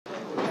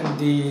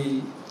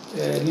the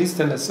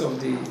listeners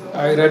of the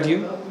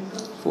iRadio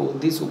for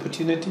this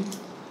opportunity.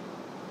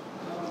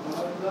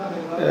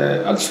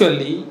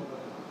 Actually,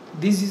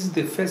 this is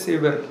the first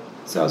ever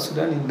South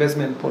Sudan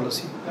investment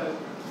policy.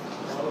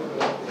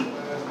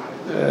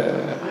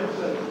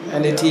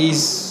 And it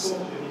is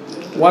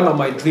one of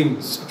my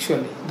dreams,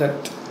 actually,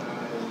 that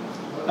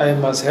I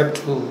must have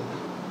to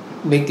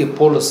make a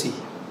policy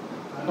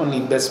on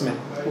investment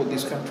for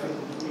this country.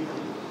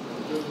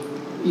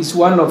 It's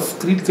one of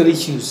critical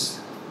issues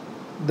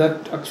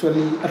that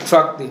actually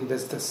attract the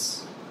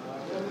investors.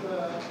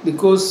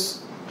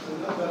 Because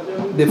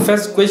the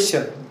first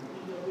question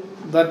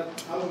that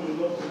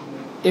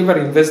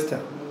every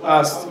investor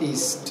asks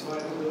is,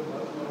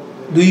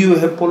 do you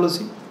have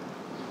policy?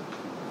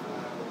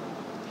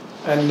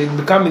 And it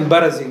becomes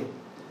embarrassing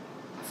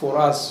for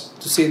us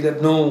to say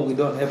that no, we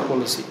don't have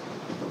policy.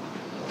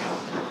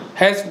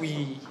 As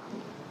we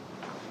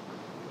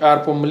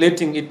are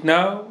formulating it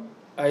now,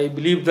 I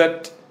believe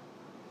that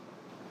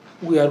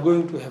we are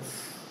going to have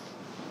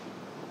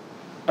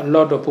a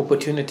lot of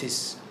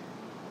opportunities.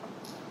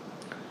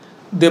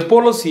 The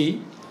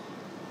policy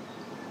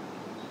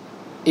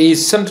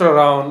is centered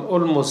around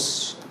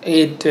almost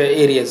 8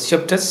 areas,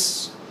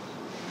 chapters.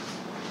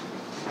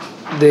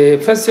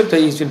 The first chapter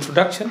is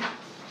introduction,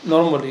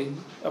 normally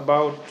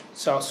about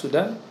South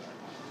Sudan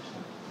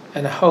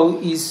and how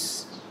it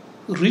is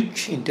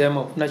rich in terms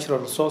of natural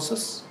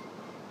resources.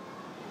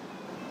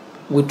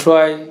 We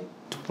try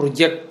to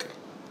project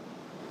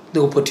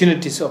the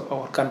opportunities of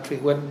our country.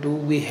 What do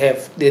we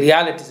have? The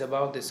realities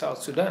about the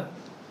South Sudan,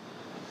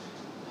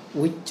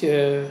 which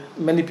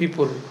many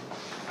people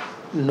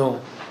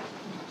know.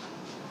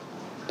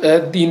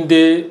 In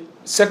the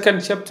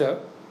second chapter,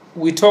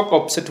 we talk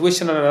of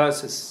situational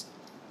analysis.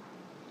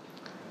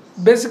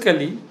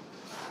 Basically,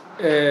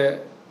 the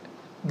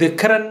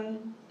current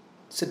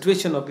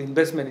situation of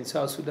investment in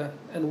South Sudan,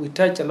 and we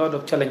touch a lot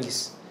of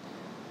challenges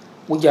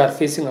which are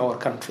facing our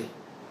country.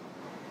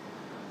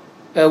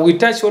 We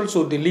touch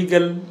also the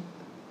legal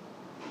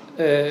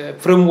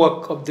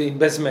framework of the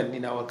investment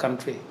in our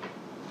country.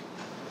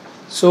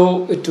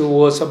 So it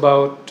was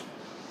about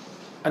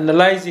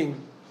analyzing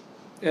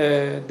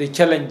the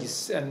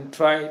challenges and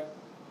try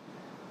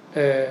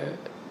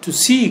to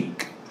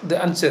seek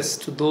the answers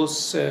to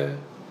those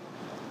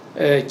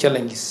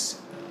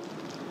challenges.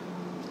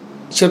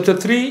 Chapter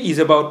 3 is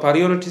about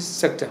priorities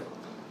sector.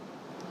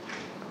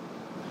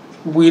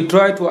 We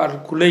try to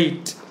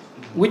articulate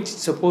which is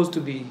supposed to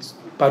be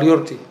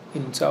priority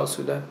in South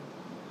Sudan.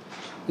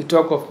 We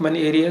talk of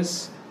many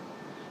areas.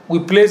 We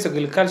place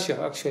agriculture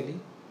actually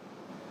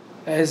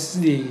as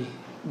the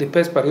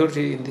first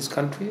priority in this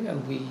country,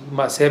 and we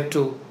must have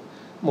to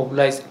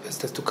mobilize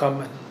investors to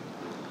come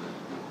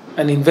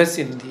and invest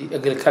in the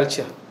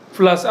agriculture,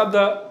 plus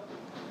other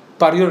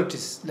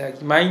priorities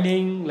like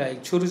mining,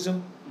 like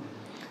tourism,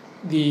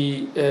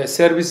 the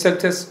service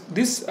sectors.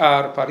 These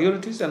are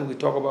priorities, and we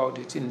talk about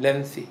it in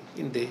length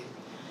in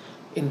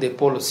the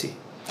policy.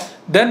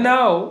 Then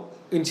now,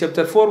 in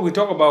chapter 4, we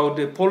talk about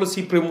the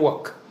policy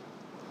framework,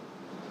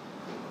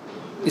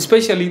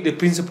 especially the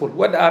principle.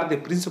 What are the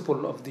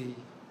principles of the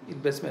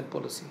investment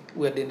policy?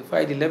 We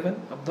identified 11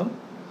 of them,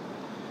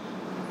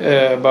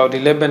 about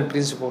 11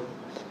 principles.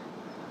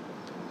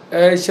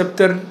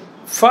 Chapter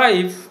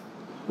 5,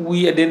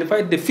 we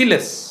identified the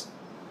pillars,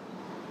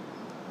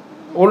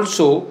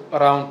 also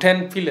around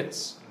 10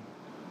 pillars,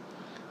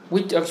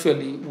 which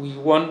actually we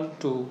want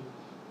to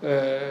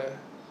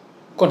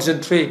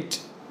concentrate,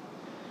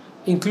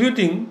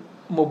 including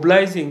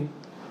mobilizing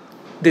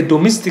the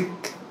domestic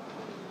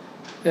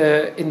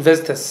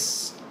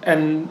investors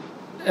and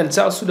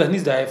South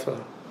Sudanese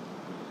diaspora,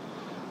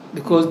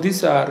 because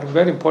these are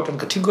very important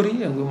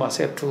category and we must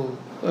have to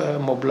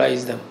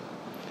mobilize them.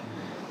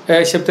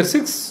 Chapter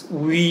 6,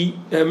 we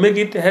make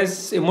it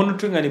as a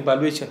monitoring and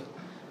evaluation,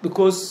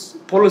 because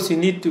policy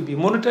need to be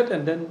monitored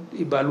and then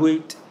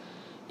evaluate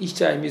each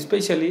time,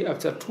 especially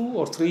after 2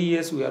 or 3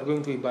 years we are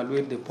going to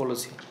evaluate the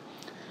policy.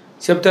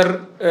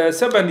 Chapter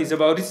 7 is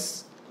about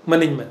risk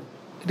management.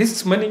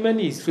 Risk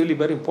management is really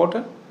very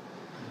important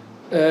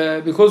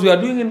because we are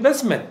doing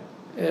investment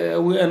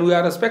and we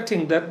are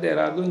expecting that there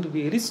are going to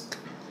be risk,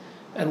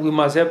 and we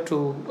must have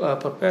to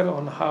prepare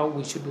on how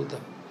we should do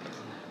them.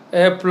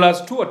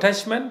 Plus 2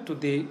 attachment to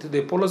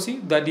the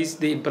policy, that is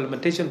the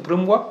implementation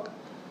framework.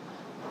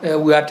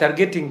 We are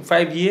targeting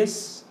 5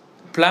 years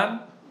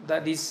plan,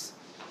 that is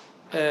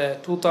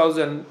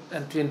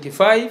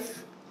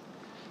 2025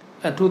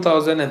 and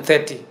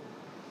 2030,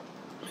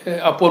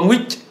 upon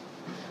which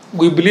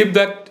we believe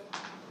that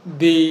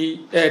the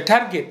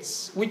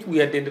targets which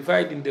we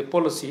identified in the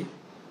policy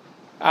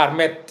are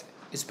met,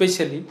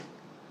 especially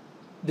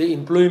the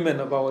employment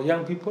of our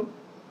young people,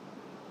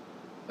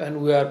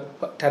 and we are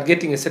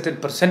targeting a certain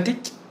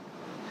percentage,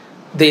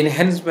 the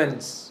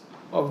enhancements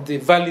of the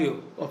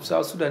value of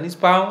South Sudanese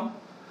pound,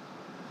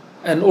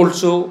 and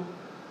also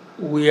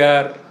we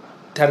are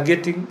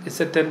targeting a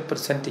certain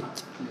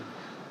percentage.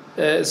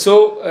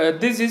 So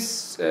this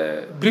is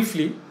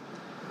briefly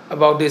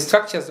about the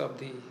structures of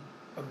the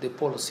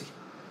policy.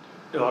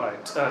 All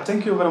right.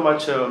 Thank you very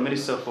much,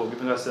 Minister, for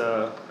giving us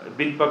a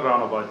big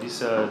background about this,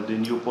 the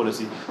new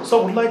policy.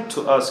 So I would like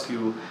to ask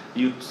you,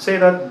 you say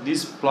that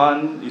this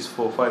plan is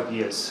for 5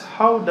 years.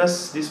 How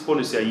does this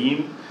policy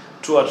aim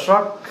to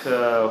attract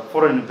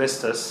foreign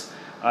investors,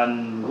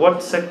 and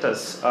what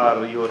sectors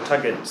are your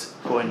targets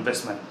for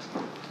investment?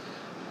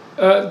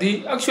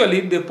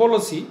 Actually, the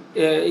policy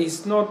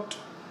is not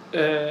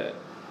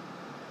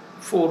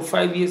for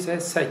 5 years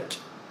as such,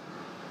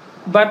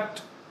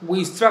 but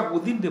we struck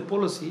within the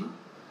policy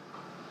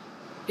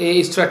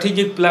a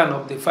strategic plan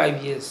of the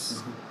 5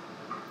 years,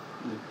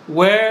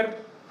 where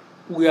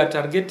we are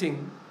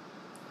targeting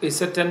a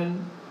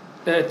certain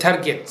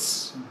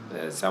targets.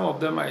 Some of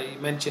them I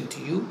mentioned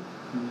to you,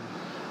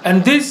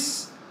 and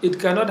this, it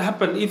cannot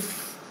happen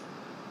if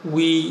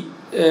we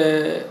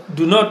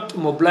do not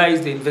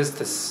mobilize the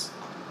investors,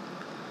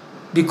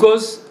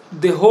 because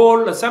the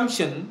whole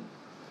assumption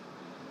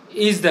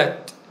is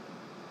that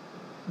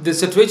the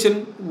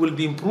situation will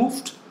be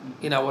improved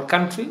in our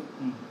country,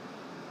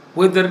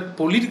 whether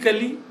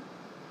politically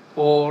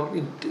or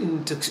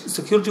in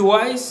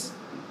security-wise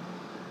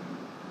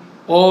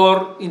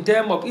or in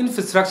terms of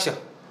infrastructure.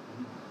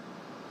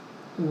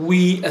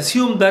 We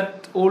assume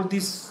that all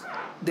this,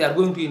 they are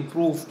going to be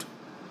improved.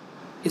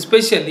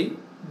 Especially,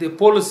 the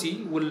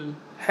policy will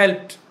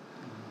help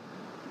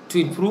to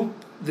improve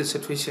the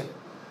situation.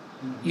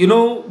 You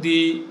know,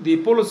 the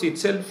policy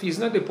itself is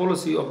not a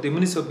policy of the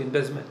Minister of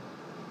Investment.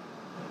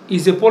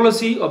 It's a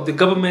policy of the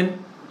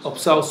government of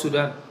South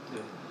Sudan,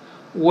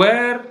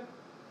 where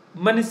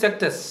many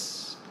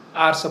sectors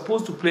are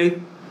supposed to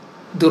play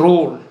the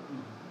role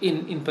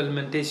in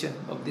implementation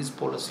of this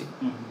policy.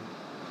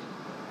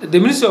 The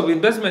Minister of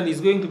Investment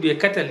is going to be a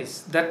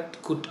catalyst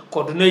that could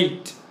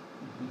coordinate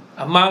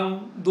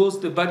among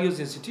the various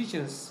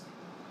institutions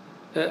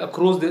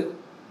across the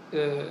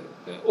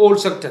all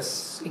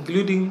sectors,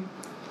 including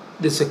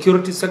the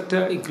security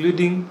sector,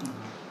 including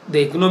the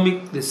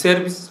economic, the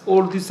service.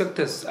 All these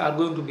sectors are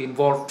going to be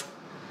involved.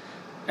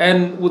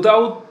 And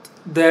without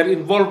their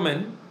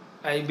involvement,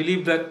 I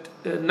believe that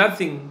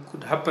nothing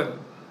could happen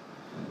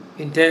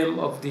in terms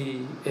of the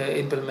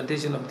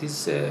implementation of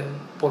this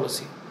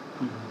policy.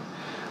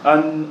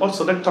 And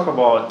also, let's talk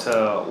about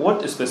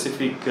what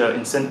specific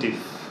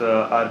incentives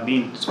are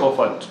being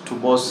offered to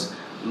both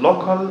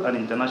local and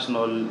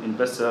international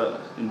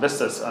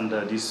investors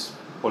under this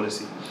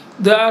policy.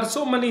 There are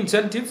so many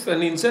incentives,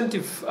 and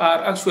incentives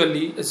are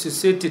actually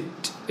associated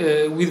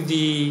with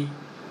the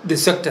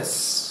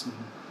sectors.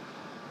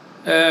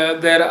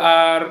 There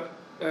are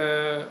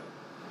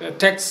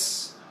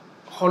tax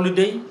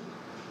holiday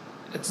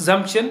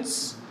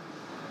exemptions.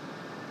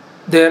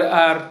 There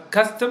are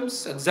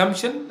customs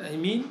exemption, I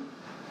mean.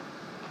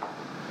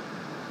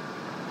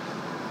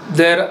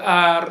 There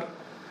are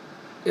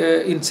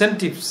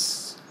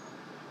incentives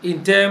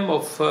in terms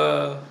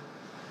of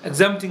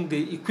exempting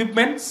the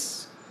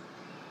equipments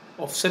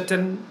of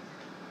certain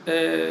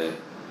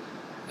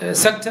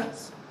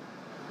sectors.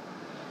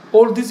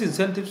 All these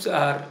incentives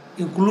are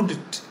included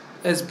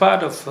as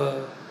part of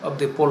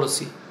the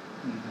policy.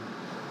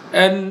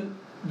 And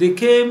they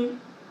came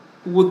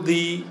with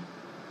the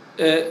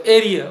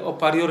area of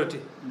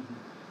priority.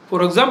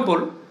 For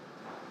example,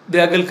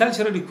 the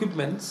agricultural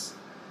equipments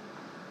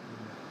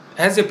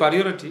has a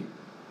priority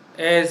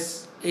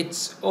as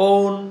its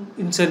own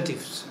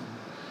incentives.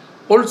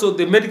 Also,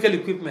 the medical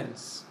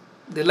equipments,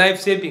 the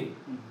life-saving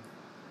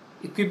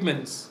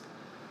equipments,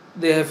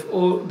 they have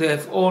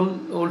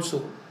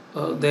also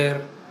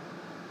their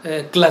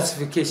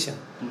classification.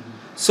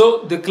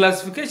 So the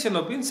classification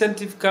of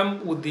incentive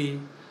come with the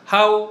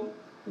how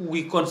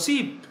we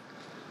conceive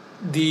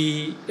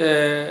the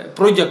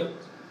project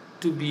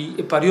to be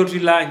a priority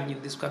line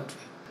in this country.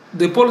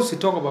 The policy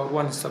talk about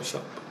one-stop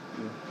shop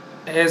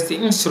as the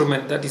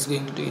instrument that is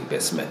going to do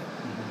investment.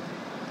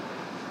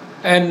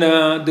 And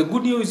the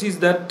good news is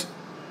that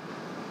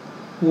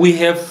we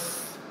have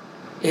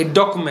a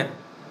document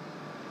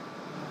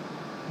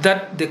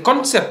that the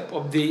concept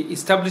of the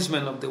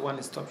establishment of the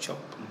one-stop shop.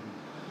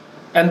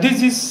 And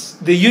this is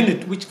the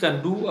unit which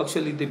can do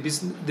actually the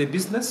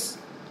business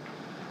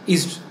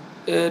is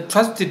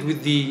trusted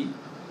with the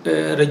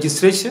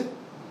registration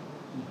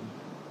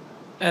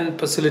and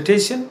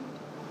facilitation,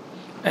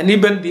 and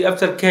even the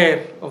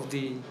aftercare of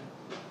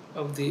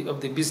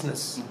the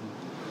business.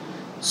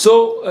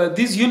 So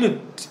this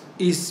unit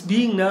is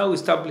being now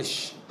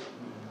established.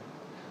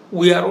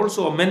 We are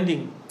also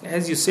amending,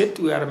 as you said,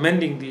 we are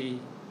amending the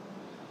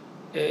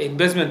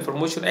Investment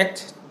Promotion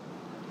Act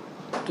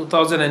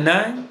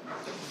 2009,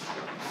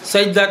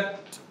 such that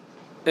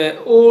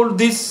all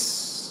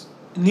these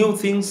new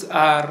things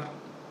are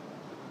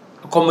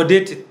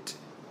accommodated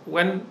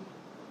when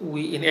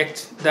we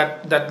enact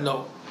that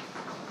law.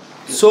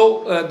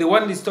 So the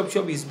one-stop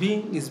shop is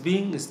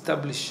being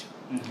established.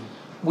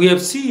 We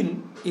have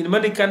seen in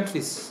many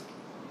countries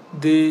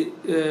the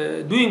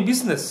doing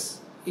business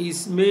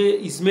is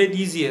made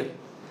easier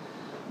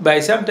by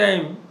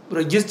sometimes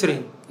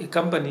registering a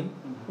company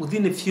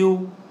within a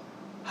few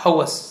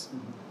hours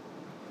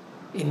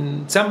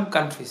in some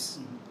countries.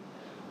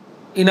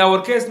 In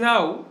our case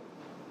now,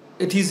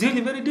 it is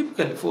really very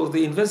difficult for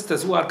the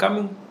investors who are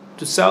coming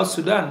to South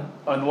Sudan.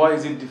 And why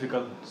is it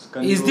difficult?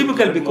 It's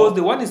difficult because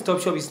the one-stop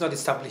shop is not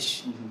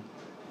established.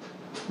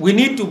 We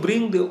need to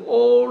bring the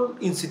all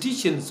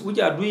institutions which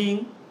are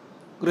doing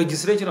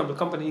registration of the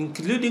company,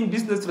 including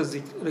business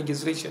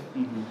registration,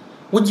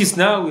 which is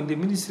now in the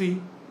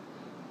Ministry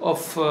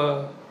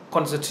of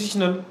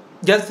Constitutional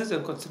Justice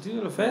and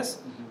Constitutional Affairs.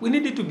 We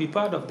need it to be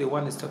part of the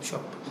one-stop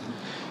shop.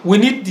 We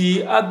need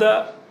the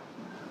other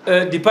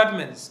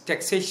departments,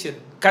 taxation,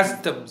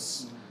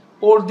 customs,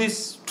 all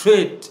this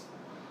trade,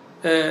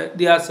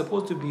 they are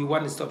supposed to be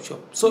one-stop shop.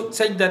 So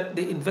such that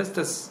the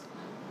investors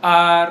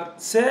are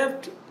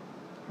served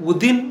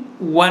within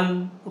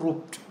one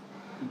route.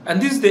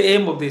 And this is the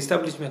aim of the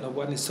establishment of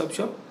one-stop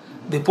shop.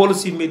 The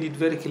policy made it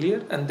very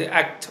clear, and the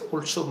Act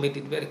also made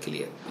it very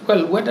clear.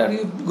 Well, what are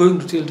you going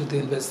to tell to the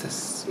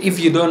investors if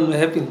you don't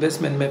have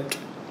investment mapped,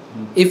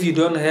 if you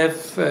don't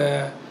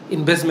have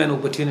investment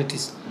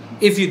opportunities,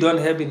 if you don't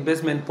have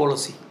investment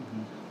policy,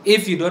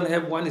 if you don't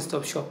have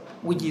one-stop shop,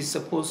 which is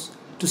supposed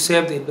to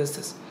serve the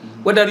investors?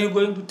 What are you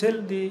going to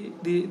tell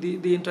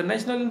the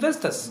international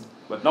investors?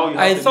 But now you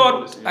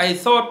have I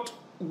thought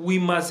we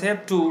must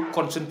have to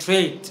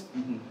concentrate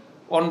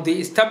on the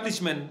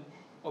establishment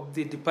of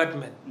the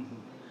department.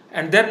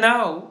 And then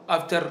now,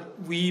 after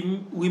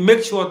we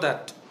make sure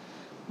that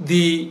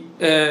the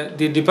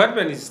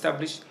department is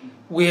established,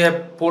 we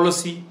have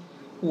policy,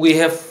 we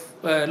have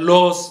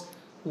laws,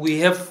 we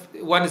have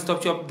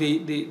one-stop shop,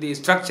 the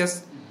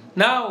structures.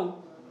 Now,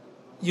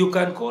 you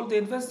can call the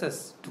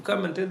investors to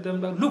come and tell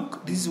them,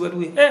 look, this is what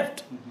we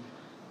have.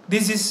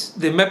 This is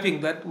the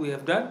mapping that we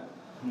have done.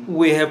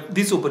 We have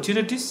these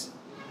opportunities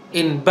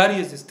in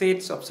various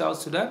states of South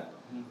Sudan,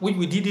 which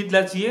we did it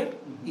last year.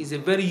 It's a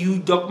very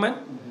huge document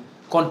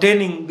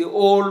containing the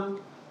all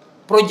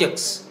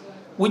projects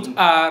which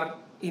are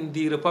in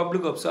the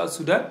Republic of South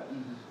Sudan.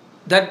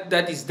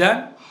 That is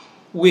done.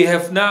 We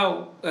have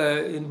now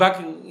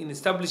embarking in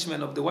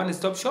establishment of the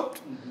one-stop shop.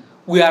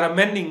 We are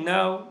amending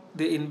now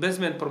the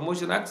Investment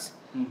Promotion Act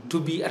to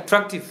be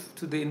attractive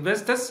to the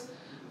investors,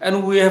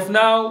 and we have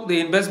now the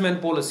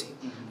investment policy.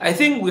 I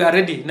think we are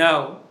ready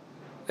now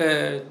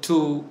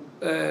to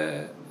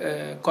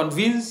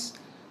convince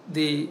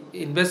the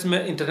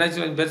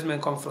International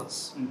Investment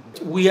Conference.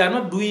 We are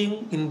not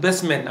doing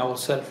investment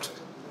ourselves.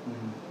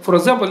 For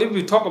example, if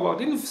we talk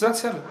about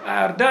infrastructure,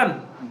 are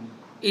done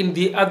in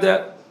the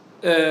other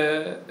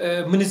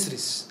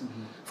ministries.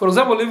 For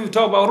example, if we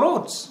talk about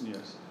roads,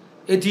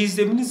 it is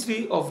the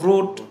Ministry of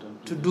Road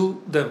to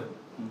do them.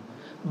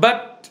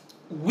 But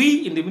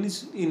we in the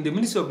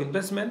Ministry of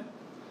Investment,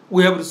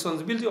 we have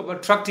responsibility of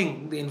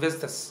attracting the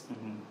investors.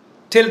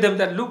 Tell them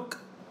that, look,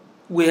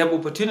 we have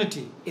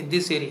opportunity in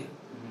this area.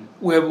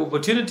 We have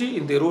opportunity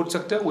in the road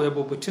sector, we have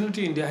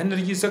opportunity in the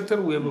energy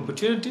sector, we have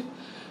opportunity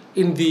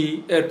in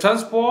the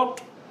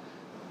transport,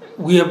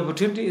 we have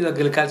opportunity in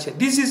agriculture.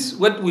 This is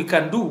what we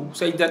can do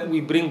so that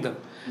we bring them.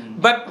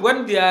 But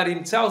when they are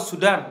in South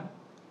Sudan,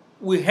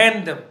 we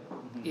hand them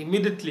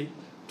immediately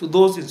to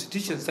those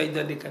institutions so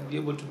that they can be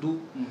able to do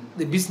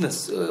the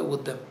business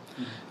with them.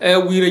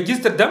 We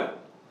register them,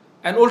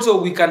 and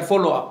also we can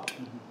follow up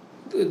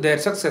their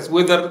success,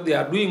 whether they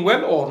are doing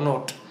well or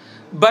not.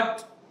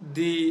 But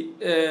the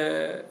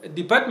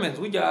departments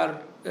which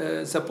are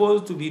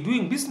supposed to be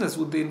doing business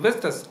with the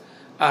investors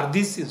are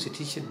these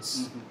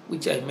institutions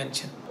which I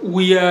mentioned.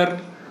 We are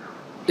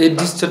a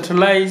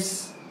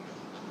decentralized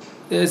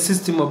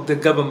system of the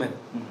government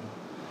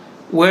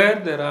where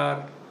there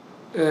are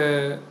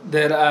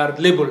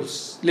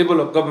level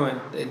of government,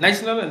 the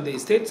national and the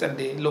states and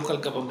the local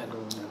government.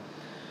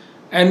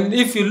 And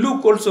if you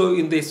look also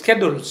in the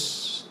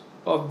schedules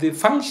of the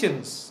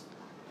functions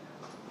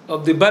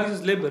of the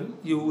various level,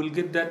 you will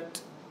get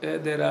that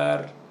there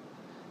are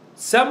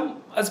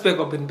some aspect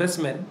of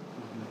investment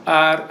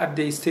are at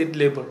the state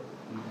level,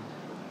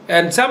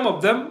 and some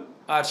of them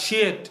are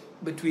shared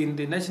between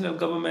the national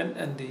government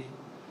and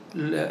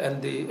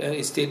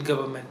the state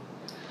government.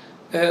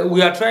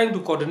 We are trying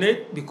to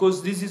coordinate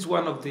because this is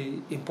one of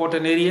the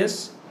important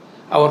areas.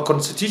 Our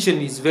constitution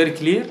is very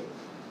clear.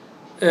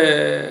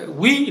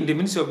 We in the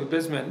Ministry of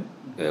Investment,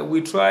 we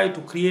try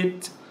to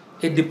create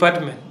a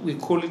department, we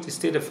call it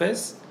State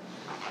Affairs,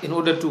 in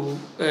order to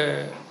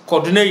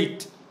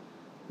coordinate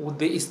with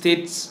the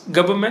state's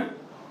government.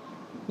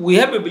 We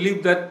have a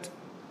belief that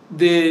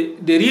the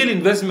real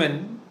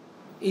investment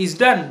is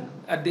done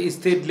at the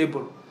state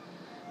level.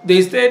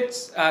 The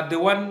states are the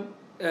one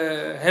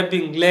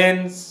having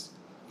lands,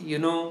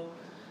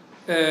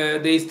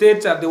 the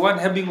states are the one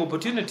having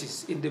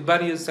opportunities in the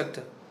various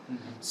sector.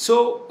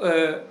 So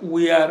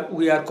we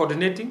are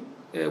coordinating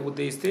with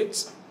the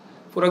states.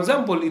 For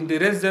example, in the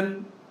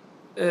resident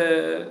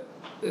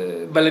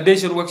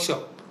validation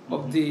workshop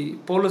of the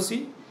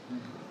policy,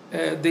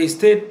 the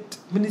state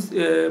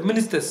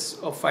ministers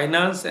of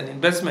finance and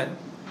investment,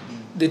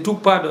 they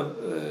took part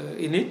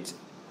in it,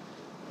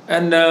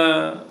 and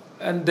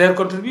their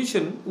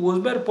contribution was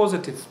very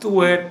positive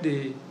toward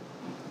the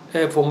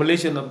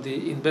formulation of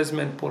the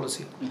investment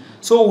policy.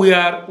 So we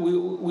are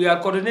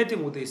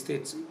coordinating with the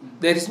states.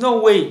 There is no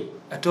way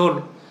at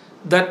all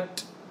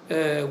that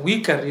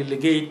we can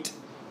relegate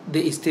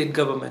the state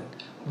government,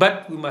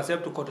 but we must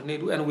have to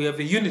coordinate, and we have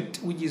a unit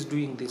which is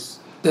doing this.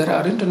 There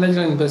are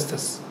international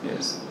investors.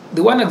 Yes.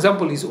 The one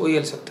example is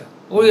oil sector.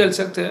 Oil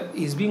sector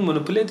is being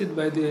manipulated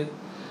by the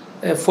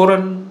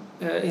foreign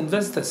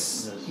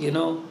investors, yes.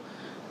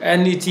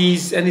 And it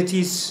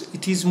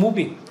is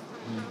moving.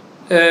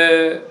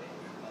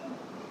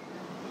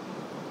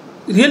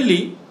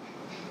 Really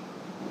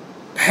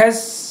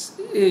has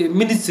a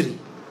ministry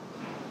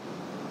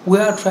we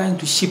are trying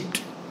to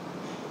shift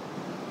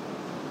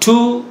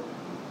to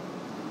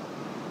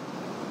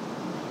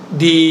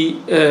the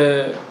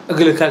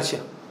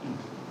agriculture.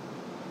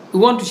 We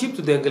want to shift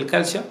to the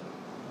agriculture.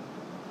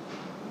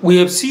 We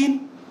have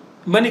seen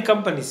many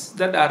companies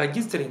that are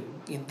registering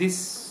in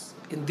this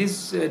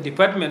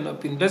department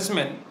of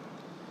investment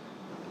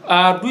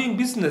are doing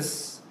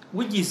business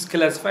which is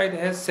classified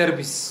as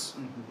service.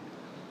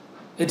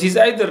 It is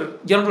either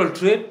general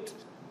trade,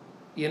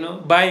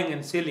 buying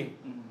and selling,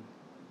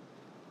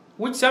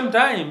 which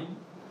sometimes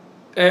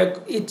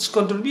its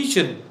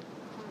contribution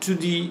to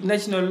the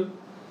national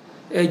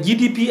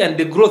GDP and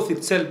the growth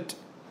itself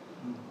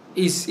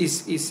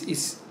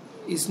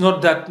is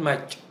not that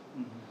much.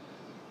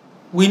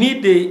 We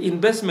need the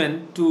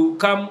investment to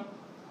come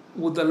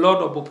with a lot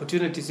of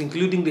opportunities,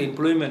 including the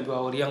employment of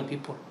our young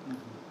people.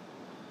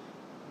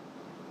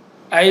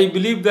 I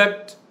believe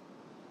that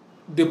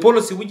the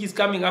policy which is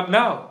coming up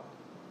now,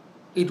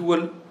 it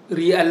will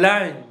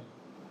realign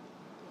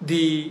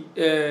the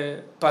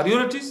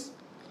priorities,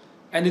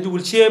 and it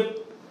will shape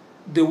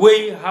the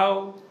way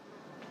how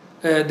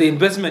the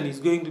investment is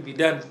going to be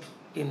done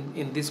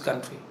in this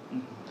country.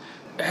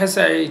 As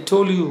I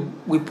told you,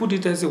 we put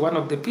it as one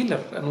of the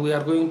pillars, and we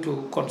are going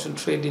to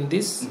concentrate in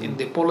this, in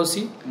the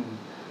policy.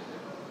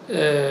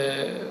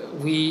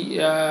 We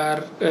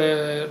are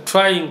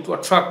trying to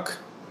attract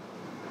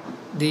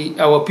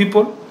our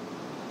people.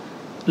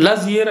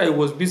 Last year, I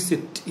was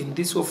visited in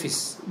this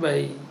office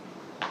by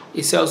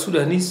a South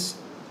Sudanese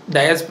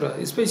diaspora,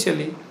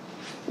 especially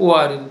who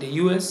are in the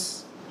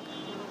US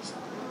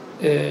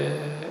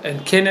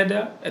and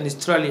Canada and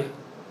Australia.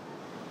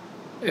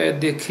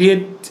 They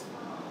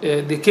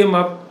came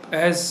up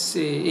as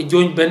a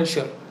joint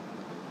venture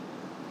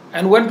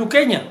and went to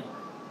Kenya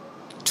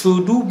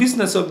to do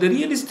business of the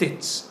real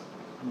estates.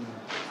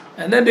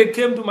 And then they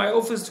came to my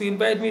office to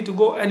invite me to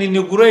go and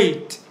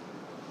inaugurate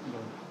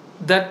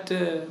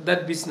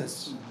that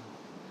business.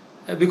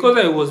 Because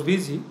I was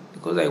busy,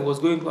 because I was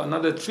going to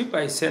another trip,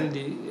 I sent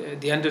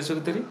the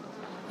undersecretary.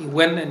 He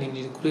went and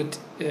inaugurated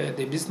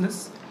the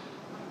business.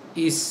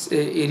 It's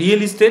a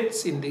real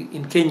estate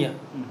in Kenya.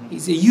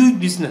 It's a huge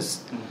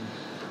business.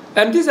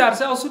 And these are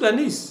South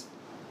Sudanese.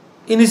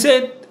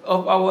 Instead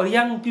of our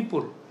young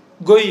people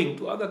going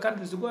to other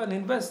countries to go and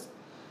invest,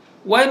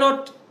 why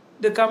not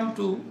they come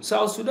to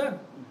South Sudan?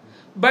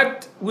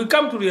 But we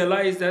come to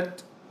realize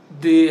that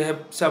they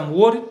have some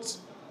worries.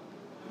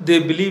 They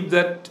believe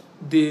that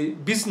the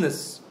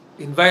business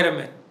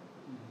environment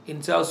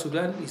in South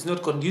Sudan is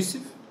not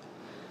conducive.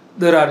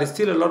 There are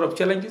still a lot of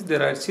challenges.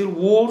 There are still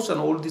wars and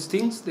all these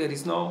things. There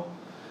is no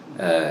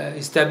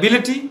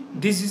stability.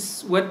 This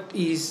is what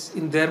is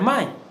in their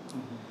mind.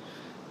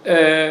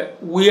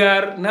 We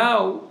are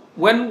now,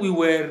 when we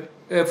were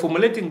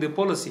formulating the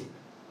policy,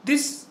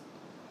 these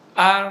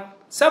are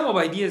some of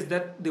ideas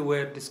that they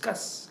were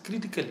discussed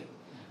critically,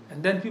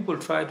 and then people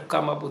try to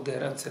come up with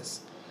their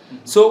answers.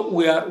 So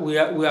we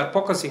are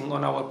focusing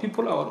on our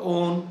people, our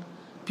own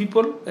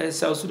people,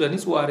 South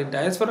Sudanese who are in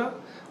diaspora.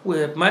 We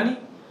have money,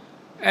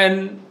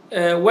 and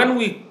when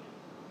we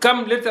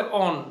come later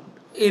on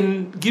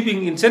in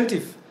giving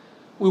incentive,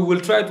 we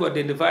will try to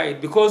identify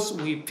it because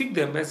we pick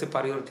them as a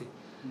priority.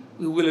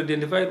 We will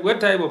identify what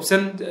type of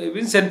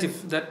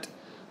incentive that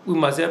we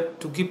must have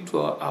to give to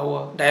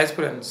our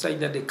diasporans such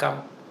that they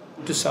come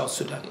to South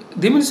Sudan.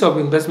 The Ministry of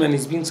Investment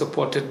is being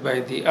supported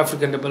by the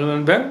African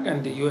Development Bank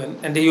and the UN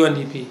and the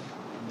UNDP.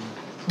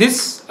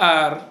 These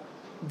are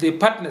the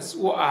partners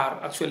who are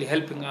actually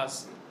helping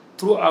us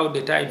throughout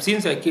the time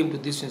since I came to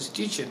these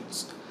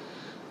institutions.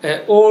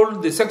 All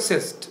the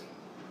success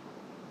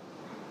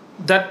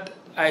that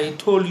I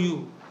told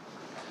you,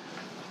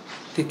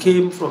 they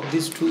came from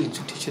these two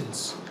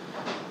institutions.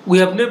 We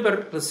have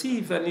never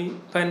received any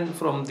fund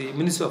from the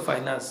Ministry of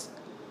Finance.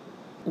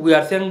 We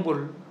are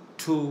thankful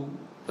to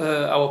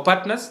our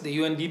partners, the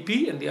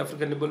UNDP and the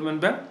African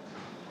Development Bank,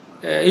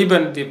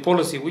 even the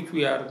policy which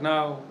we are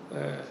now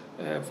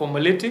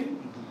formulating,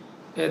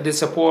 the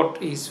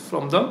support is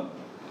from them.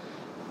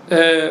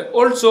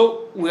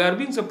 Also, we are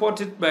being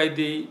supported by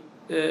the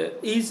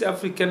East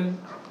African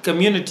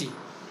Community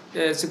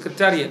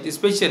Secretariat,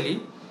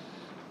 especially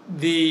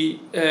the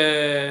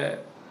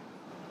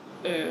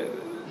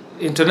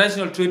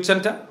International Trade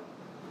Center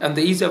and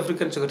the East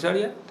African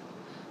Secretariat.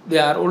 They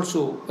are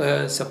also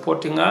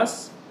supporting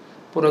us.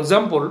 For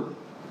example,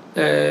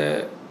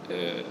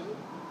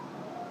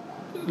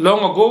 long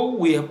ago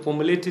we have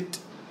formulated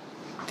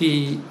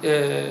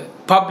the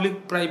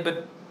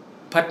public-private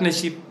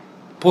partnership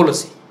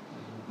policy.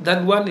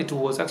 That one, it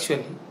was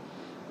actually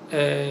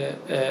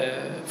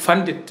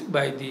funded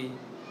by the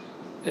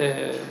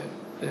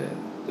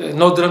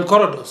northern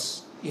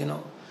corridors,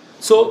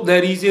 So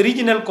there is a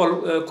regional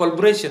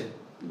collaboration,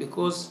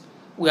 because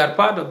we are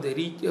part of the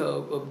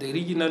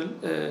regional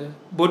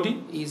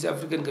body, East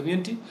African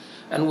Community,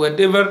 and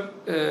whatever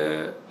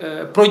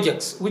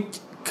projects which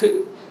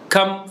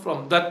come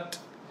from that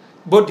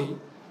body,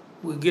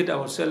 we get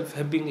ourselves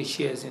having a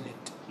shares in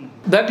it.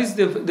 That is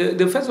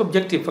the first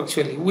objective,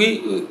 actually.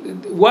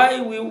 Why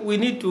we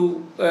need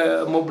to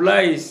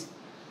mobilize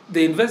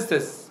the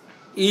investors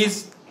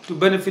is to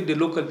benefit the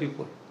local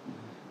people,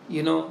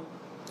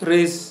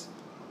 raise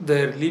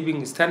their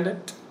living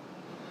standard,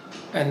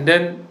 and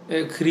then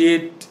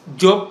create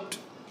jobs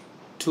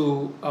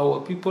to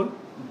our people,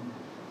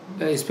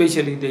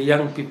 especially the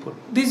young people.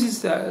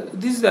 These are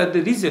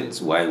the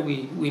reasons why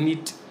we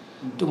need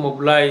to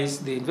mobilize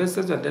the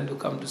investors and then to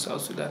come to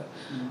South Sudan.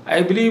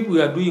 I believe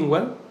we are doing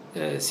well.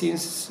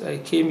 Since I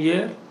came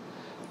here,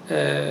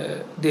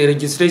 the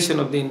registration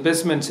of the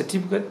investment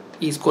certificate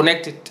is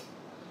connected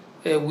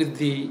with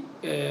the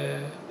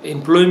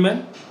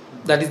employment,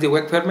 that is the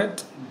work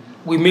permit.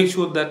 We make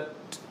sure that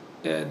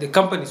the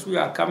companies who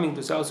are coming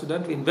to South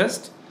Sudan to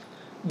invest,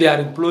 they are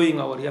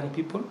employing our young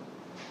people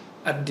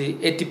at the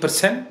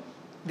 80%.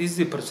 This is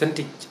the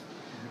percentage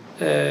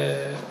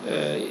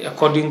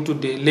according to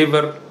the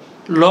labor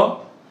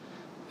law,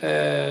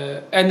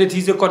 and it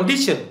is a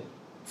condition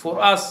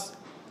for us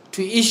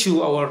to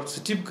issue our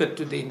certificate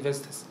to the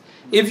investors.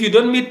 If you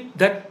don't meet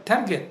that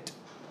target,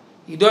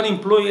 you don't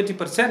employ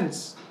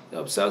 80%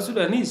 of South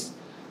Sudanese,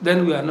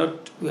 then we are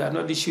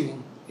not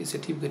issuing a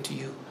certificate to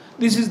you.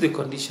 This is the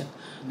condition,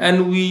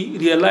 and we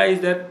realize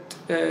that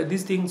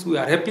these things, we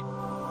are happy.